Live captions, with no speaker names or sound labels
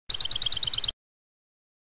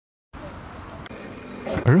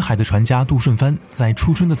洱海的船家杜顺帆在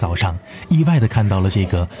初春的早上，意外地看到了这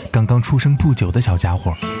个刚刚出生不久的小家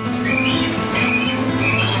伙。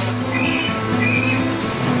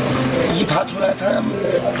一爬出来，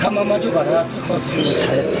他妈妈就把他正好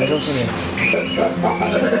抬到这里。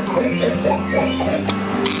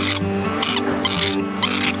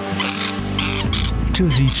这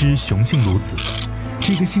是一只雄性鸬鹚，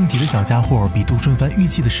这个性急的小家伙比杜顺帆预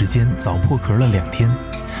计的时间早破壳了2天。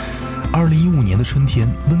2015年的春天，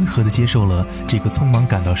温和地接受了这个匆忙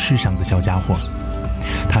赶到世上的小家伙。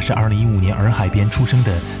它是2015年洱海边出生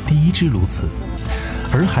的第一只鸬鹚，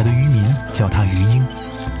洱海的渔民叫它鱼鹰。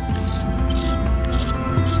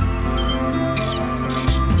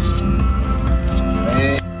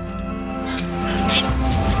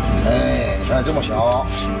你看这么小。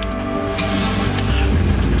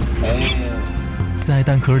在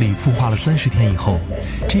蛋壳里孵化了30天以后，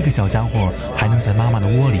这个小家伙还能在妈妈的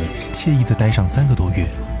窝里惬意地待上3个多月。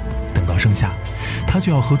等到生下，他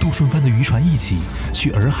就要和杜顺帆的渔船一起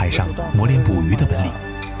去洱海上磨练捕鱼的本领。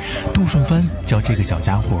杜顺帆叫这个小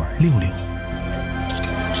家伙六六。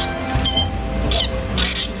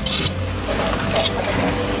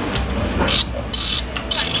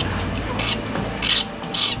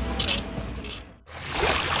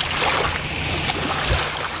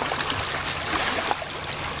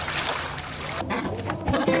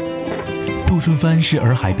杜顺帆是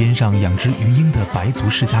洱海边上养殖鱼鹰的白族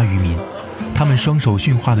世家渔民，他们双手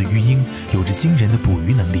驯化的鱼鹰有着惊人的捕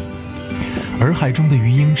鱼能力。洱海中的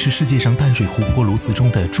鱼鹰是世界上淡水湖泊鸬鹚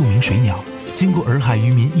中的著名水鸟，经过洱海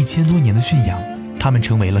渔民1000多年的驯养，它们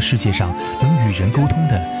成为了世界上能与人沟通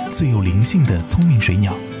的最有灵性的聪明水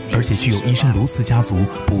鸟，而且具有一身鸬鹚家族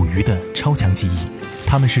捕鱼的超强记忆。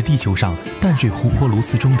它们是地球上淡水湖泊鸬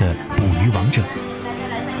鹚中的捕鱼王者。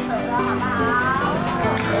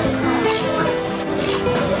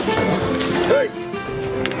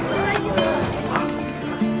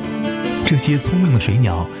这些聪明的水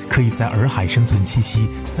鸟可以在洱海生存期息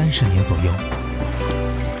30年左右。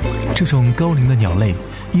这种高龄的鸟类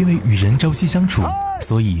因为与人朝夕相处，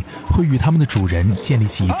所以会与它们的主人建立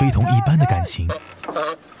起非同一般的感情。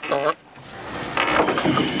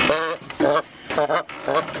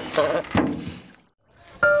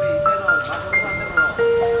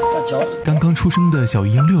刚刚出生的小鱼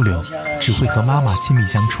鹰六六只会和妈妈亲密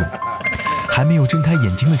相处，还没有睁开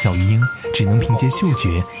眼睛的小鱼鹰只能凭借嗅觉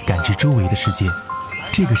感知周围的世界。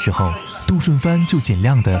这个时候，杜顺帆就尽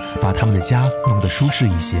量地把他们的家弄得舒适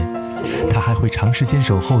一些。他还会长时间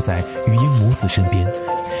守候在鱼鹰母子身边，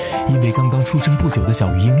因为刚刚出生不久的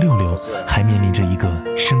小鱼鹰六六还面临着一个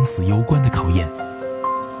生死攸关的考验。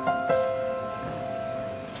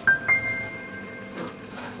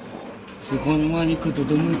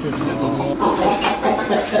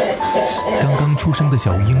刚刚出生的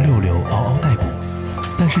小鱼鹰六六嗷嗷待哺，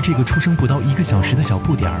但是这个出生不到1个小时的小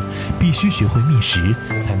不点儿必须学会觅食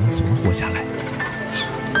才能存活下来。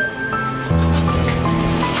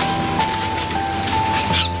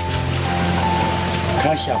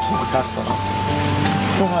看下图看死了，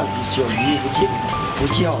说话小鱼不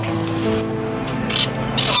叫。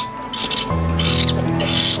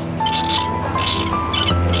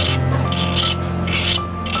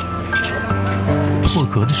破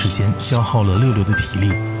壳的时间消耗了六六的体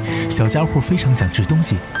力，小家伙非常想吃东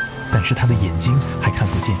西，但是他的眼睛还看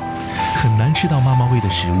不见，很难吃到妈妈喂的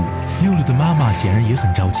食物。六六的妈妈显然也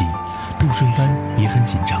很着急，杜顺帆也很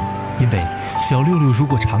紧张，因为小六六如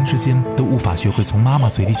果长时间都无法学会从妈妈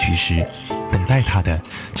嘴里取食，等待他的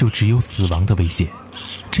就只有死亡的威胁。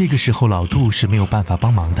这个时候老杜是没有办法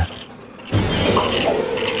帮忙的。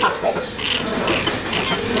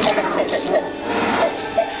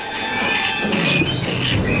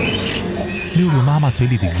六六妈妈嘴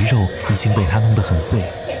里的鱼肉已经被她弄得很碎，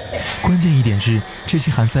关键一点是，这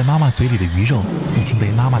些含在妈妈嘴里的鱼肉已经被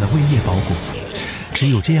妈妈的胃液包裹，只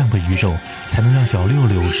有这样的鱼肉才能让小六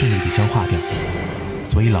六顺利地消化掉。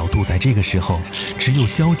所以老杜在这个时候只有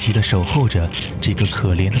焦急地守候着这个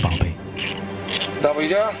可怜的宝贝。大不一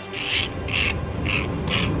点。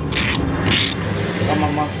他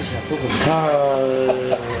妈妈是想说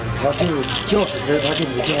的，他就叫几声，他就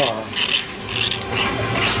不叫啊。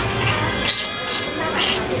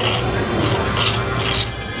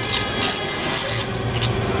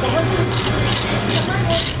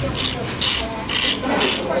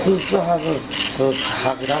这还是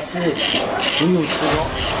还给他吃，不用吃药，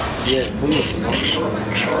也不用吃药。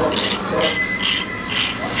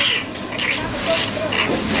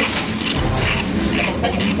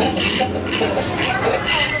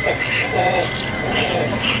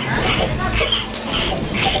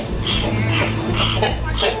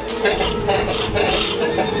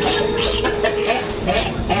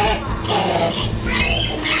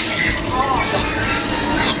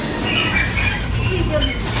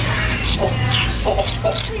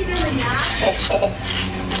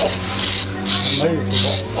没有吃过，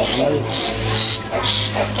没有。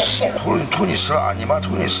兔你吃了，你妈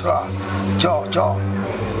兔你吃了，叫。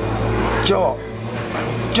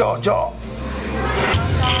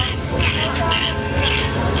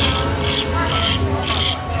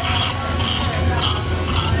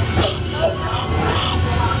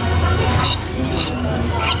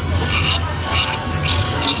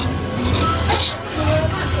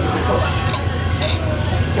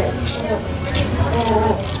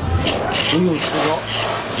都有吃过，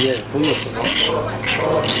也都有吃过。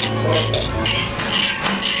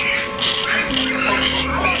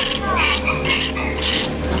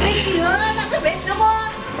没吃过，那个没吃过。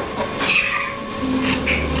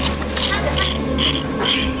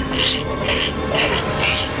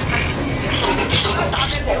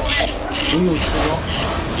都有吃过，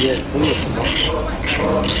也都有吃过。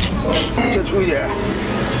再粗一点，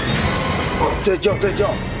再叫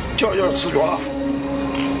吃着了。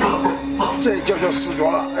再叫吃着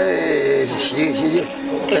了，哎，行，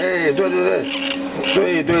哎，对，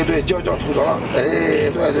叫吐着了，哎，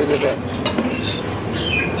对。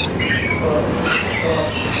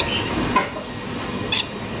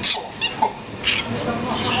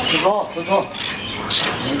吃过，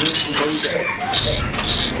也就吃过一点，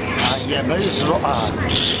啊，也没有吃过啊。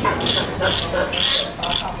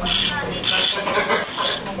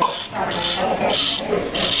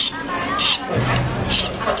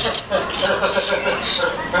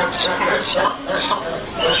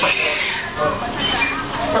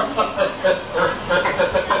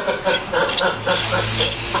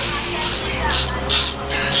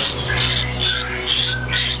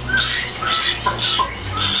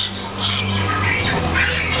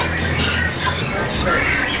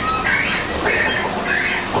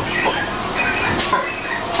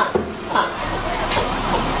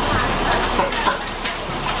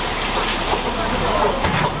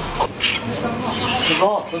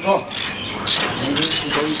吃过，也就吃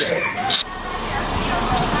过一点。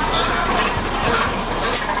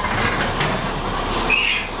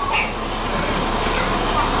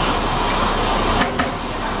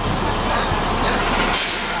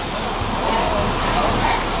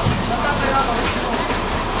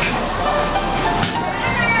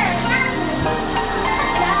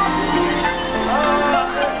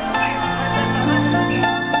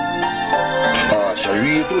小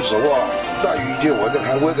鱼肚子饿了，大鱼就我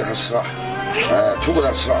也给它吃了，哎，兔给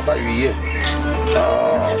它吃了，大鱼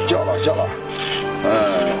叫了，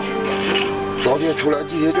昨天出来，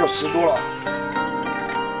今天就吃多了。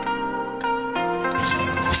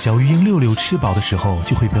小鱼鹰六六吃饱的时候，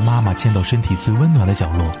就会被妈妈牵到身体最温暖的角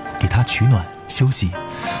落，给它取暖休息，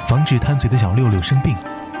防止贪嘴的小六六生病。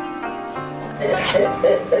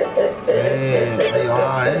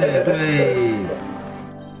对。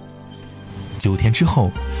9天之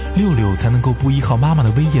后，六六才能够不依靠妈妈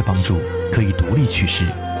的威业帮助，可以独立取食。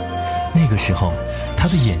那个时候，他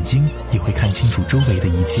的眼睛也会看清楚周围的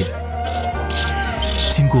一切。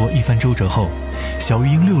经过一番周折后，小鱼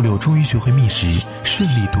鹰六六终于学会觅食，顺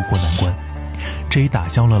利度过难关。这也打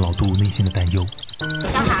消了老杜内心的担忧。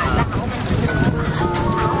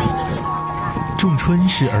仲春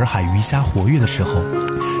是洱海鱼虾活跃的时候，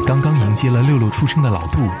刚刚迎接了六六出生的老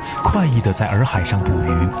杜，快意地在洱海上捕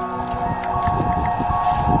鱼。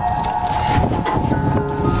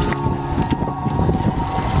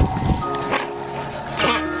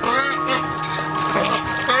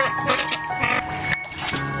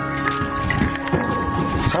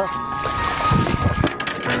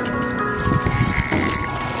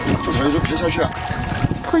撇下去了，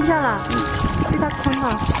吞下了，被它吞了。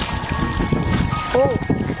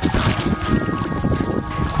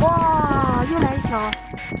哇，又来一条。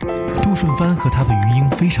杜顺帆和他的鱼鹰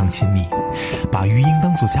非常亲密，把鱼鹰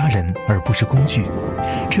当作家人而不是工具，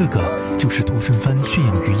这个就是杜顺帆驯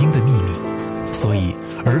养鱼鹰的秘密。所以，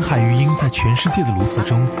洱海鱼鹰在全世界的鸬鹚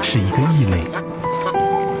中是一个异类。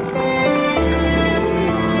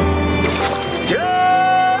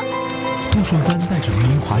杜顺帆带着鱼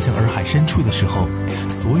鹰滑向洱海深处的时候，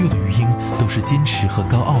所有的鱼鹰都是矜持和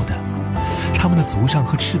高傲的，它们的足上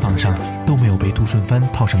和翅膀上都没有被杜顺帆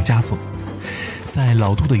套上枷锁。在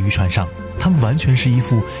老杜的渔船上，它们完全是一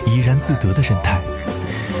副怡然自得的神态。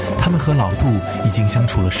他们和老杜已经相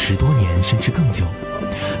处了10多年，甚至更久。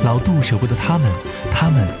老杜舍不得他们，他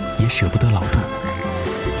们也舍不得老杜。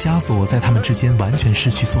枷锁在他们之间完全失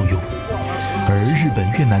去作用。而日本、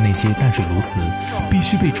越南那些淡水鸬鹚必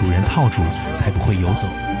须被主人套住，才不会游走。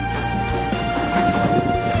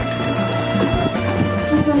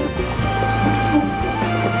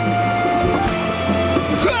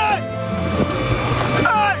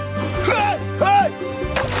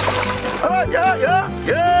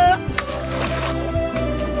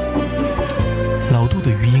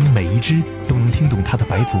知都能听懂它的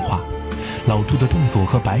白族话。老杜的动作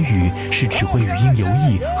和白语是指挥鱼鹰游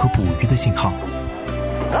弋和捕鱼的信号。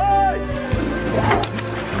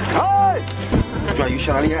抓鱼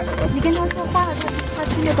下哪里？你跟他说话了，他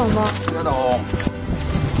听得懂吗？听得懂。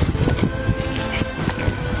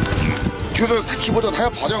就是他听不懂，他要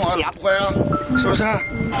跑掉我拿不回来啊，是不是？哎，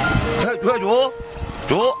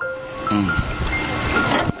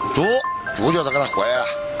煮，煮就是给他回来了。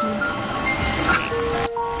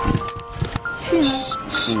去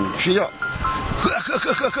呢？去掉。喝，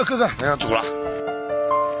他要煮了。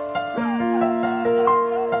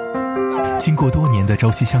经过多年的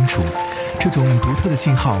朝夕相处，这种独特的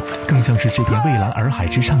信号更像是这片蔚蓝洱海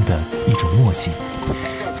之上的一种默契。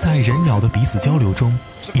在人鸟的彼此交流中，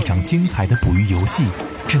一场精彩的捕鱼游戏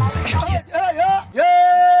正在上演。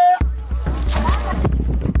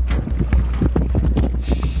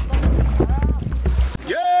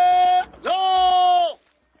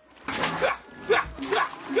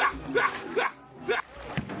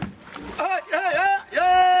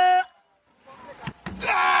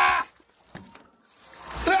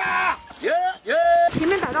前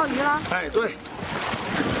面逮到鱼了？哎，对。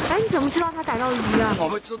哎，你怎么知道他逮到鱼啊？我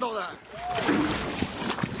们知道的。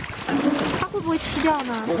他会不会吃掉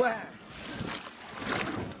呢？不会。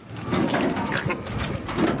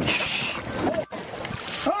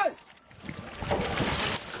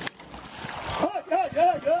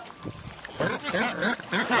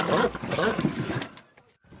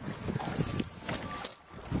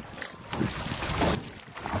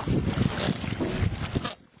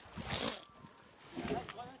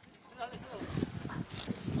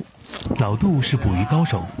老杜是捕鱼高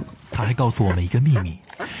手，他还告诉我们一个秘密：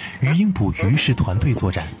鱼鹰捕鱼是团队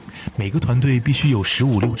作战，每个团队必须有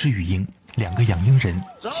15、16只鱼鹰，2个养鹰人，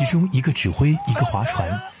其中1个指挥，1个划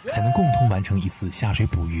船，才能共同完成一次下水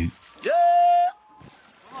捕鱼。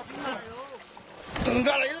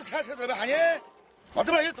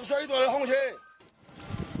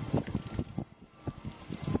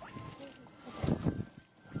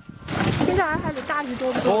现在洱海里大鱼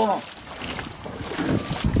多不多？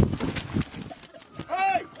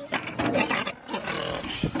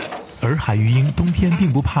洱海鱼鹰冬天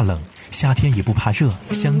并不怕冷，夏天也不怕热，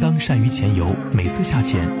相当善于潜游，每次下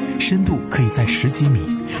潜深度可以在10几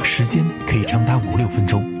米，时间可以长达5、6分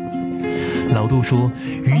钟。老杜说，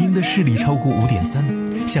鱼鹰的视力超过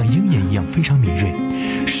5.3，像鹰眼一样非常敏锐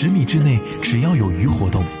，10米之内只要有鱼活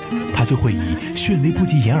动，它就会以迅雷不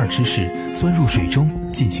及掩耳之势钻入水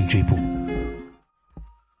中进行追捕。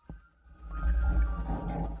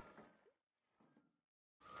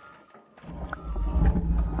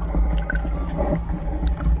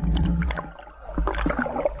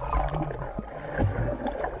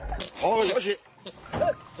好，要去，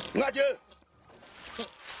那就。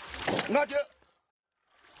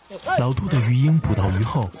老杜的鱼鹰捕到鱼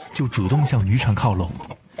后，就主动向渔船靠拢。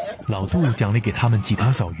老杜奖励给他们几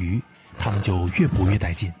条小鱼，他们就越捕越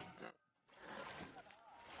带劲。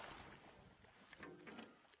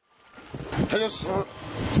他就吃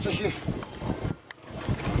这些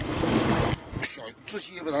小这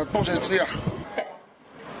些，把它剁成这样。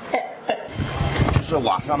就是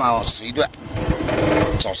晚上嘛吃一顿，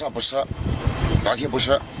早上不吃，白天不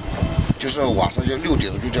吃，就是晚上就6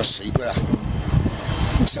点钟就叫吃一顿啊。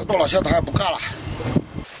吃到了现在他还不干了。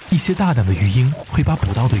一些大胆的鱼鹰会把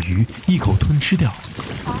捕到的鱼一口吞吃掉。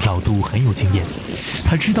老杜很有经验，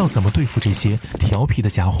他知道怎么对付这些调皮的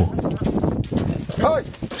家伙。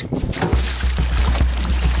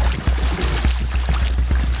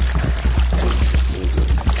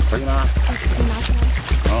可以吗？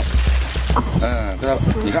好。给他，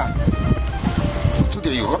你看，这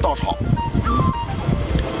里有个稻草，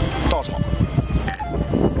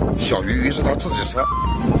小鱼是他自己吃，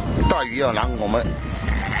大鱼要拿我们。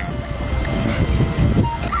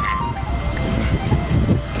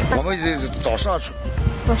我们这早上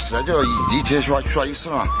起来就一天刷一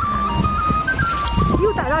次啊。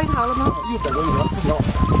又逮到一条了吗？又逮到一条，这条，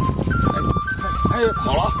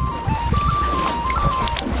跑了，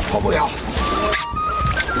跑不了。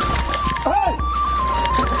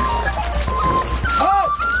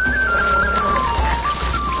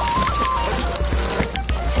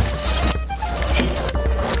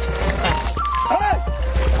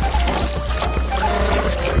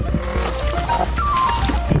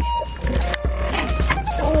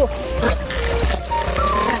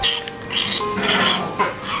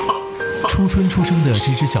初春出生的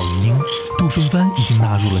这只小鱼鹰，杜顺帆已经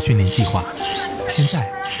纳入了训练计划。现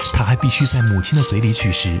在，他还必须在母亲的嘴里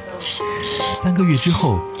取食。3个月之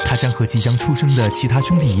后，他将和即将出生的其他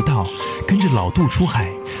兄弟一道，跟着老杜出海，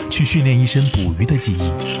去训练一身捕鱼的技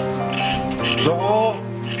艺。走，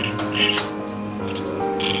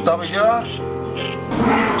北京。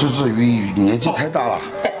这只鱼年纪太大了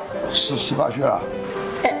，17、18岁了，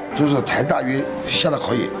就是太大鱼下的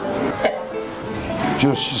可以，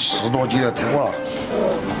就是10多斤的太过了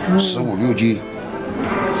，15、16斤。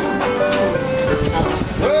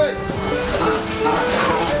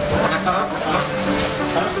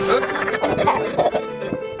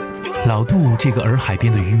老杜这个洱海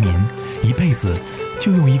边的渔民，一辈子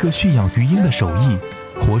就用一个驯养鱼鹰的手艺，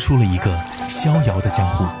活出了一个逍遥的江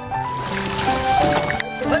湖。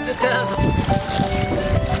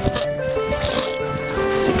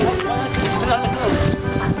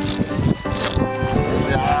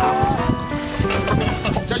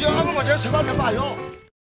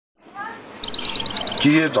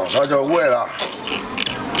今天早上就喂了，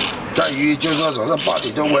大鱼就是早上8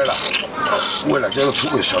点就喂了，喂了就是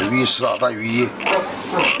吐给小鱼吃了，大鱼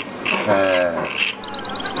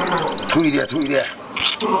吐一点，吃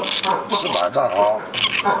满站好，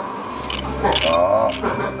好，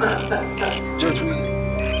再吐一点。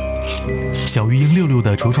小鱼鹰溜溜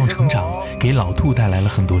的茁壮成长，给老杜带来了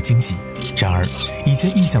很多惊喜。然而，一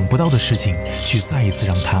件意想不到的事情却再一次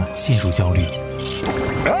让他陷入焦虑。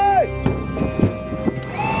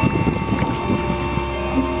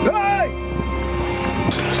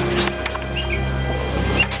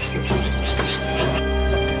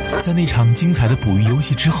在那场精彩的捕鱼游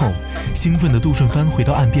戏之后，兴奋的杜顺帆回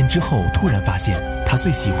到岸边之后，突然发现他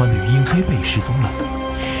最喜欢的鱼鹰黑贝失踪了。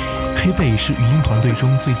黑贝是鱼鹰团队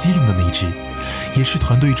中最机灵的那只，也是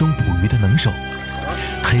团队中捕鱼的能手。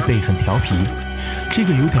黑贝很调皮，这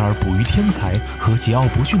个有点捕鱼天才和桀骜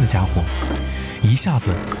不驯的家伙，一下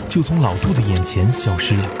子就从老杜的眼前消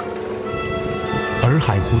失了。洱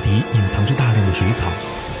海湖底隐藏着大量的水草，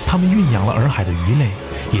它们驯养了洱海的鱼类，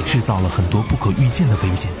也制造了很多不可预见的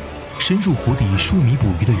危险。深入湖底数米捕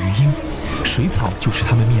鱼的鱼鹰，水草就是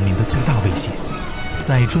它们面临的最大威胁。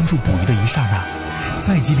在专注捕鱼的一刹那，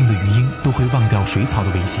再机灵的鱼鹰都会忘掉水草的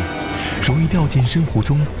威胁，容易掉进深湖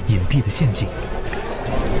中隐蔽的陷阱。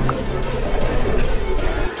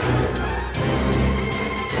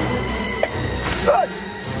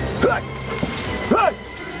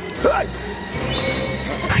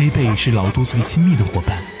黑贝是老杜最亲密的伙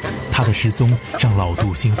伴，他的失踪让老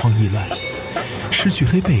杜心慌意乱。失去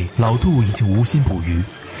黑贝，老杜已经无心捕鱼。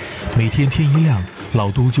每天天一亮，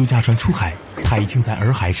老杜就驾船出海，他已经在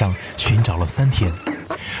洱海上寻找了3天。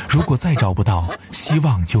如果再找不到，希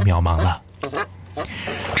望就渺茫了。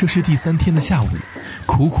这是第3天的下午，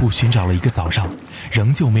苦苦寻找了一个早上，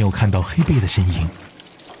仍旧没有看到黑贝的身影。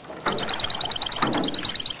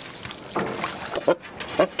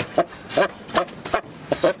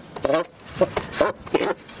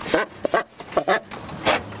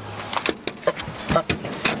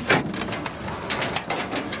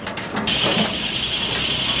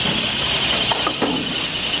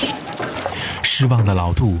失望的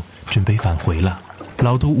老杜准备返回了。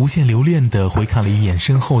老杜无限留恋地回看了一眼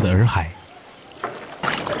身后的洱海，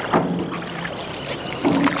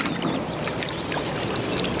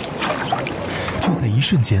就在一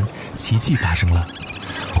瞬间，奇迹发生了。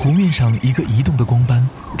湖面上一个移动的光斑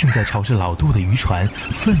正在朝着老杜的渔船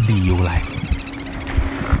奋力游来。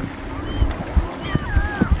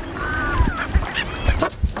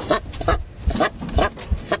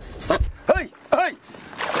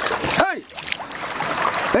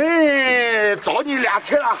找你2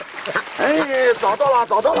天了，找到了，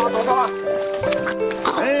找到了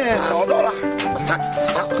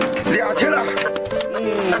，2天了，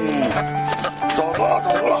找到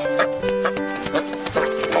了，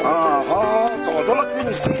啊，好，找着了，给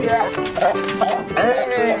你吃一点，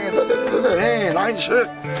对，拿你吃，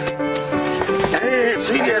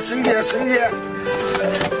吃一点，2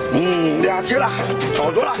天了，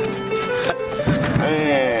找着了，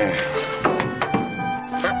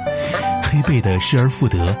黑贝的失而复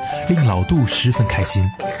得令老杜十分开心。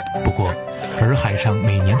不过，洱海上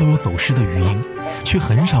每年都有走失的鱼鹰，却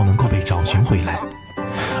很少能够被找寻回来。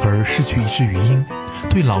而失去一只鱼鹰，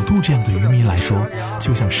对老杜这样的渔民来说，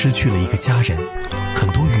就像失去了一个家人。很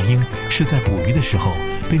多鱼鹰是在捕鱼的时候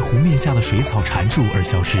被湖面下的水草缠住而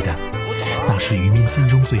消失的，那是渔民心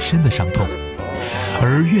中最深的伤痛。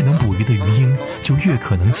而越能捕鱼的鱼鹰，就越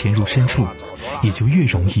可能潜入深处，也就越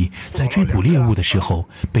容易在追捕猎物的时候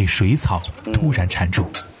被水草突然缠住。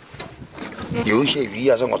有一些鱼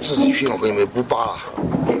是我自己去，我跟你们不扒了，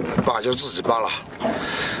扒就自己扒了。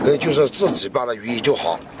就是自己扒的鱼就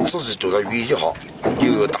好，自己走的鱼就好，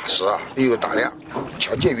又有打食啊，又有打量。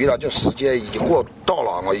强健鱼了，这时间已经到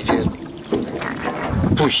了，我已经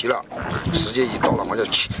不行了，时间已经到了，我就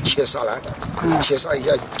切杀来，切杀一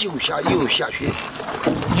下就下又下去，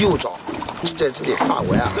又找，在这里范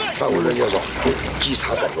围内叫做稽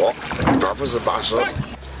查找着80%。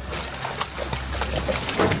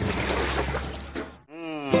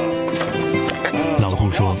老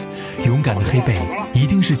杜说，勇敢的黑贝一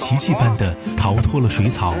定是奇迹般的逃脱了水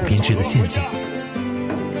草编织的陷阱。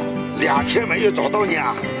2天没有找到你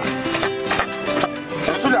啊！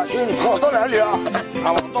这2天你跑到哪里啊？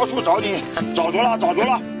我到处找你，找着了，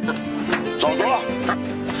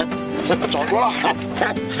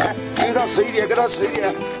给他吃一点，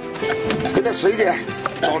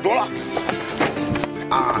找着了。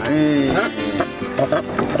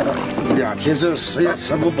2天这吃也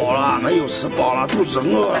吃不饱了，没有吃饱了，肚子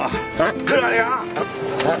饿了。去哪里啊？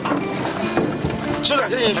这2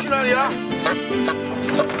天你去哪里啊？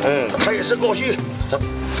他也是高兴。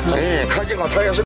看见了，他也是。